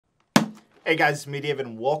Hey guys, it's me David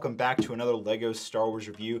and welcome back to another LEGO Star Wars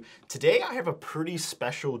review. Today I have a pretty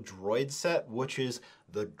special droid set, which is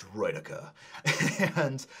the Droideka.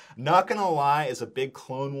 And not gonna lie, as a big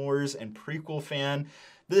Clone Wars and prequel fan,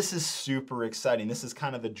 this is super exciting. This is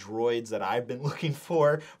kind of the droids that I've been looking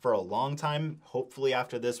for a long time. Hopefully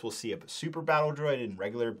after this we'll see a super battle droid and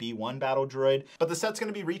regular B1 battle droid. But the set's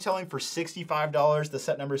gonna be retailing for $65. The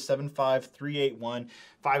set number is 75381,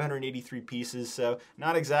 583 pieces. So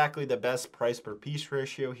not exactly the best price per piece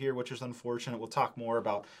ratio here, which is unfortunate. We'll talk more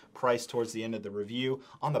about price towards the end of the review.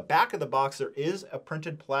 On the back of the box, there is a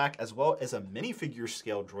printed plaque as well as a minifigure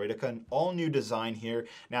scale Droideka, an all new design here.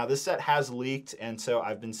 Now this set has leaked, and so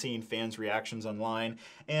I've been seeing fans' reactions online,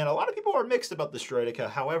 and a lot of people are mixed about this Droideka.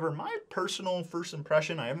 However, my personal first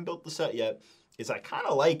impression, I haven't built the set yet, is I kind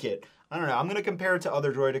of like it. I don't know, I'm going to compare it to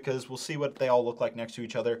other Droidekas. We'll see what they all look like next to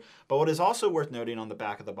each other. But what is also worth noting on the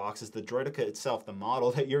back of the box is the Droideka itself, the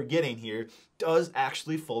model that you're getting here, does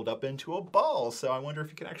actually fold up into a ball. So I wonder if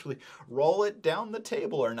you can actually roll it down the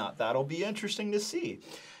table or not. That'll be interesting to see.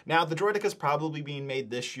 Now, the Droideka is probably being made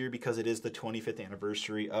this year because it is the 25th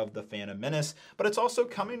anniversary of The Phantom Menace, but it's also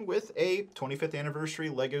coming with a 25th anniversary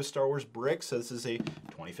LEGO Star Wars brick, so this is a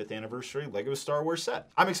 25th anniversary LEGO Star Wars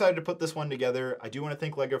set. I'm excited to put this one together. I do want to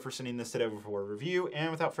thank LEGO for sending this set over for a review, and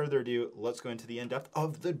without further ado, let's go into the in-depth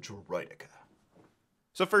of the Droideka.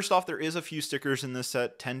 So first off, there is a few stickers in this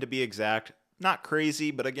set, 10 to be exact. Not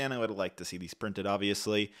crazy, but again, I would like to see these printed,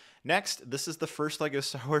 obviously. Next, this is the first LEGO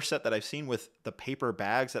Star Wars set that I've seen with the paper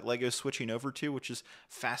bags that LEGO's switching over to, which is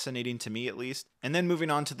fascinating to me at least. And then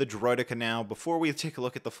moving on to the Droideka now, before we take a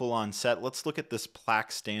look at the full-on set, let's look at this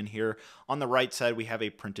plaque stand here. On the right side, we have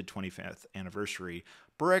a printed 25th anniversary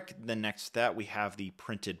brick. Then next to that, we have the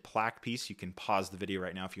printed plaque piece. You can pause the video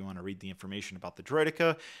right now if you want to read the information about the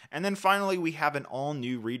Droideka. And then finally, we have an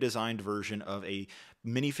all-new redesigned version of a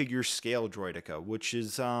minifigure scale Droideka, which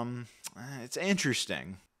is, it's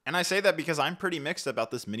interesting. And I say that because I'm pretty mixed about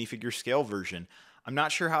this minifigure scale version. I'm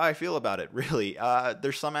not sure how I feel about it, really.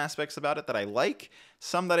 There's some aspects about it that I like,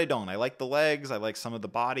 some that I don't. I like the legs, I like some of the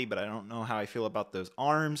body, but I don't know how I feel about those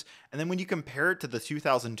arms. And then when you compare it to the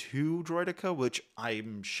 2002 Droideka, which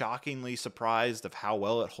I'm shockingly surprised of how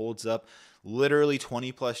well it holds up literally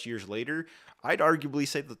 20 plus years later, I'd arguably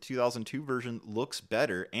say the 2002 version looks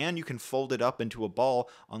better, and you can fold it up into a ball,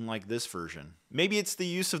 unlike this version. Maybe it's the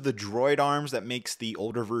use of the droid arms that makes the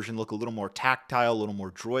older version look a little more tactile, a little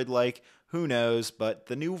more droid-like. Who knows, but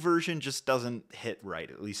the new version just doesn't hit right,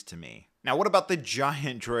 at least to me. Now, what about the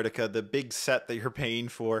giant Droideka, the big set that you're paying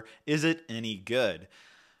for? Is it any good?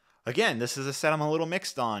 Again, this is a set I'm a little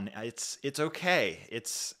mixed on. It's okay.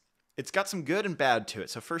 It's got some good and bad to it.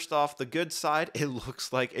 So first off, the good side, it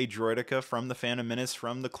looks like a Droideka from the Phantom Menace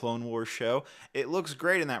from the Clone Wars show. It looks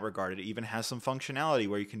great in that regard. It even has some functionality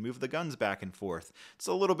where you can move the guns back and forth. It's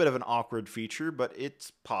a little bit of an awkward feature, but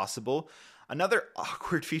it's possible. Another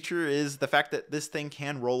awkward feature is the fact that this thing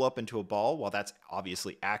can roll up into a ball. While that's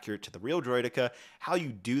obviously accurate to the real Droideka, how you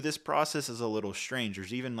do this process is a little strange.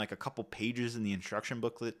 There's even like a couple pages in the instruction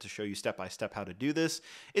booklet to show you step by step how to do this.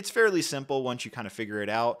 It's fairly simple once you kind of figure it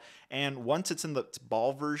out. And once it's in the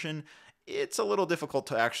ball version, it's a little difficult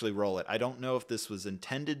to actually roll it. I don't know if this was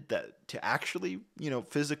intended to actually,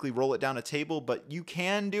 physically roll it down a table, but you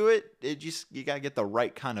can do it. You got to get the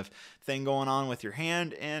right kind of thing going on with your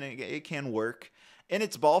hand, and it can work. In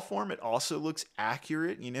its ball form, it also looks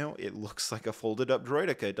accurate. It looks like a folded up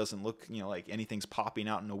Droideka. It doesn't look, like anything's popping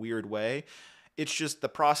out in a weird way. It's just the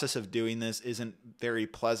process of doing this isn't very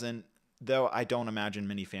pleasant. Though I don't imagine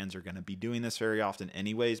many fans are going to be doing this very often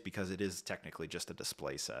anyways, because it is technically just a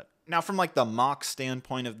display set. Now, from like the mock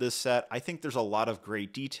standpoint of this set, I think there's a lot of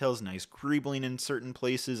great details, nice greebling in certain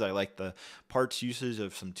places. I like the parts usage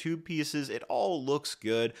of some tube pieces. It all looks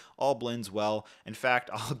good, all blends well. In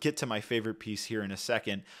fact, I'll get to my favorite piece here in a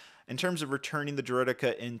second. In terms of returning the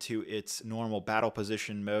Droideka into its normal battle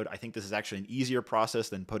position mode, I think this is actually an easier process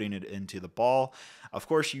than putting it into the ball. Of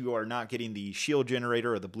course, you are not getting the shield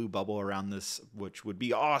generator or the blue bubble around this, which would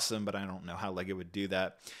be awesome, but I don't know how LEGO would do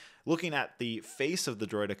that. Looking at the face of the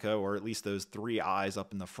Droideka, or at least those three eyes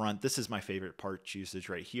up in the front, this is my favorite part usage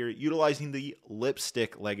right here. Utilizing the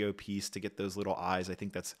lipstick LEGO piece to get those little eyes. I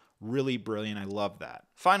think that's really brilliant. I love that.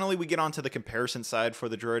 Finally, we get onto the comparison side for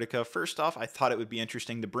the Droideka. First off, I thought it would be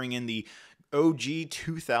interesting to bring in the OG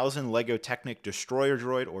 2000 LEGO Technic Destroyer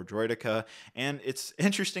Droid, or Droideka, and it's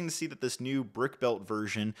interesting to see that this new brick built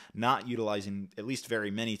version, not utilizing at least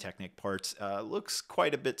very many Technic parts, looks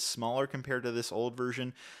quite a bit smaller compared to this old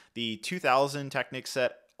version. The 2000 Technic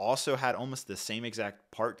set also had almost the same exact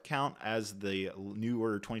part count as the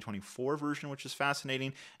newer 2024 version, which is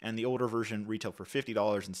fascinating, and the older version retailed for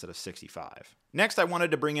 $50 instead of $65. Next, I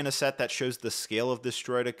wanted to bring in a set that shows the scale of this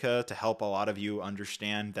Droideka to help a lot of you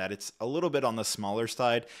understand that it's a little bit on the smaller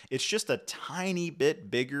side. It's just a tiny bit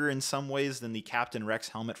bigger in some ways than the Captain Rex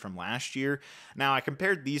helmet from last year. Now, I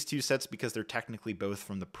compared these two sets because they're technically both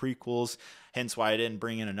from the prequels, hence why I didn't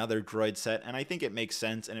bring in another droid set, and I think it makes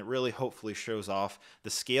sense, and it really hopefully shows off the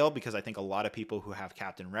scale, because I think a lot of people who have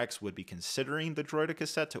Captain Rex would be considering the Droideka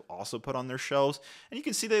set to also put on their shelves, and you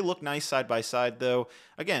can see they look nice side by side, though.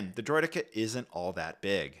 Again, the Droideka isn't all that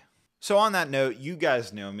big. So on that note, you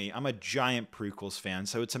guys know me, I'm a giant prequels fan,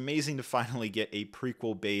 so it's amazing to finally get a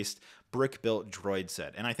prequel-based brick-built droid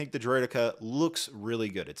set, and I think the Droideka looks really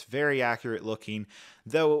good. It's very accurate looking,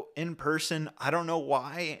 though in person, I don't know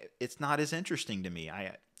why it's not as interesting to me.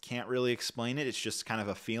 I can't really explain it, it's just kind of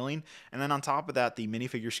a feeling. And then on top of that, the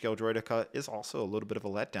minifigure scale Droideka is also a little bit of a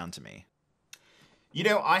letdown to me. You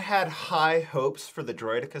know, I had high hopes for the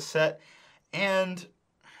Droideka set, and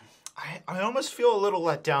I almost feel a little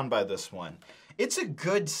let down by this one. It's a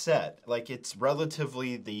good set. Like, it's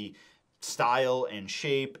relatively the style and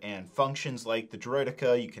shape and functions like the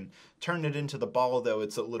Droideka. You can turn it into the ball, though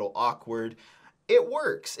it's a little awkward. It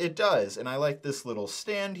works, it does, and I like this little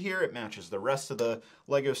stand here. It matches the rest of the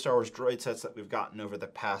LEGO Star Wars droid sets that we've gotten over the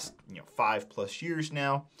past 5+ years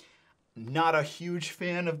now. Not a huge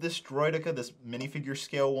fan of this Droideka, this minifigure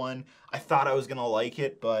scale one. I thought I was gonna like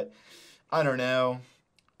it, but I don't know.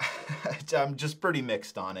 I'm just pretty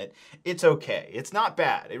mixed on it. It's okay. It's not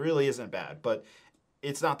bad. It really isn't bad, but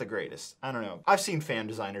it's not the greatest. I don't know. I've seen fan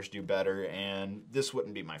designers do better, and this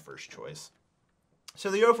wouldn't be my first choice. So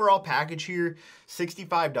the overall package here,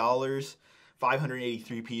 $65,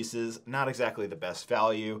 583 pieces. Not exactly the best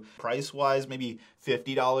value. Price-wise, maybe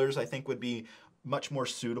 $50 I think would be much more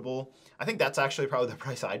suitable. I think that's actually probably the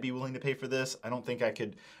price I'd be willing to pay for this. I don't think I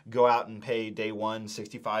could go out and pay day one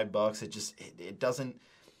 $65.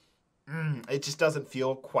 It just doesn't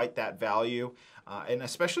feel quite that value. And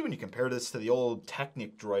especially when you compare this to the old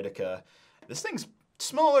Technic Droideka, this thing's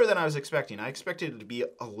smaller than I was expecting. I expected it to be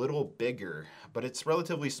a little bigger, but it's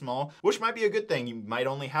relatively small, which might be a good thing. You might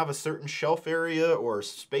only have a certain shelf area or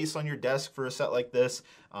space on your desk for a set like this.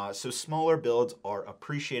 So smaller builds are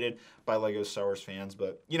appreciated by LEGO Star Wars fans.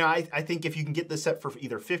 But, you know, I think if you can get this set for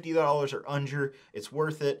either $50 or under, it's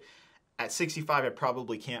worth it. At $65, I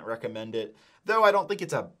probably can't recommend it. Though I don't think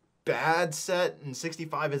it's a bad set, and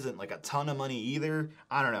 $65 isn't like a ton of money either.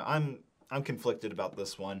 I don't know. I'm conflicted about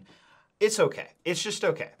this one. It's okay. It's just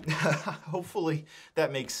okay. Hopefully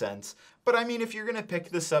that makes sense. But I mean, if you're gonna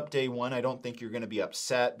pick this up day one, I don't think you're gonna be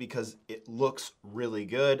upset because it looks really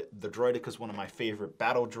good. The Droideka is one of my favorite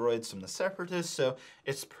battle droids from the Separatists, so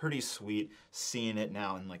it's pretty sweet seeing it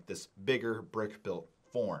now in like this bigger brick-built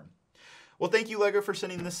form. Well, thank you, LEGO, for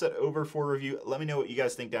sending this set over for review. Let me know what you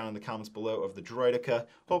guys think down in the comments below of the Droideka.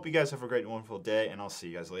 Hope you guys have a great and wonderful day, and I'll see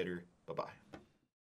you guys later. Bye-bye.